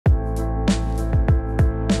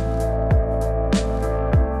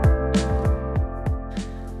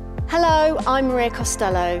I'm Maria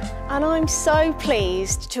Costello and I'm so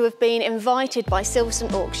pleased to have been invited by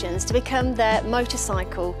Silverstone Auctions to become their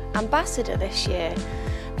motorcycle ambassador this year.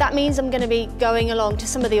 That means I'm going to be going along to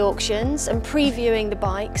some of the auctions and previewing the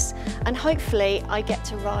bikes, and hopefully I get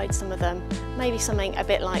to ride some of them, maybe something a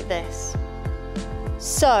bit like this.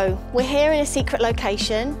 So we're here in a secret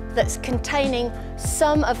location that's containing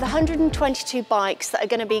some of the 122 bikes that are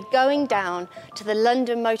going to be going down to the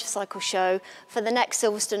London Motorcycle Show for the next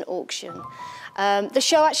Silverstone auction. The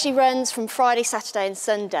show actually runs from Friday, Saturday and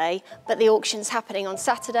Sunday, but the auction's happening on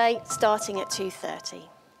Saturday starting at 2:30.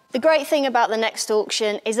 The great thing about the next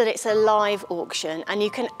auction is that it's a live auction and you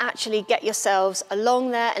can actually get yourselves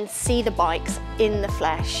along there and see the bikes in the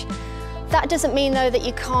flesh. That doesn't mean though that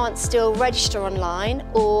you can't still register online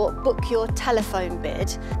or book your telephone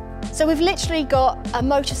bid. So we've literally got a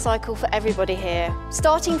motorcycle for everybody here,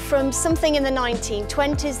 starting from something in the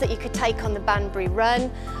 1920s that you could take on the Banbury Run.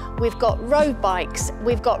 We've got road bikes,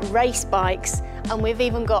 we've got race bikes, and we've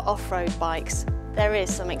even got off-road bikes. There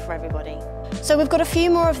is something for everybody. So we've got a few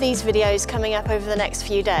more of these videos coming up over the next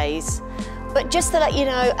few days. But just to let you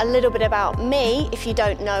know a little bit about me, if you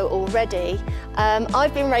don't know already,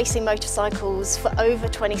 I've been racing motorcycles for over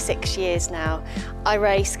 26 years now. I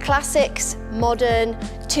race classics, modern,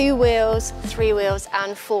 2 wheels, 3 wheels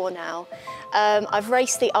and 4 now. I've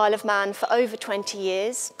raced the Isle of Man for over 20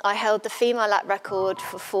 years. I held the female lap record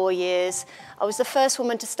for 4 years. I was the first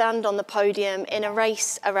woman to stand on the podium in a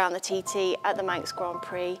race around the TT at the Manx Grand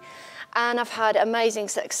Prix. And I've had amazing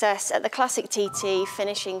success at the Classic TT,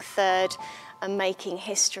 finishing 3rd and making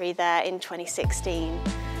history there in 2016.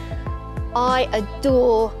 I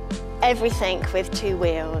adore everything with 2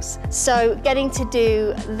 wheels, so getting to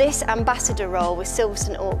do this ambassador role with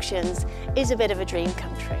Silverstone Auctions is a bit of a dream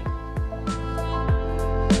come true.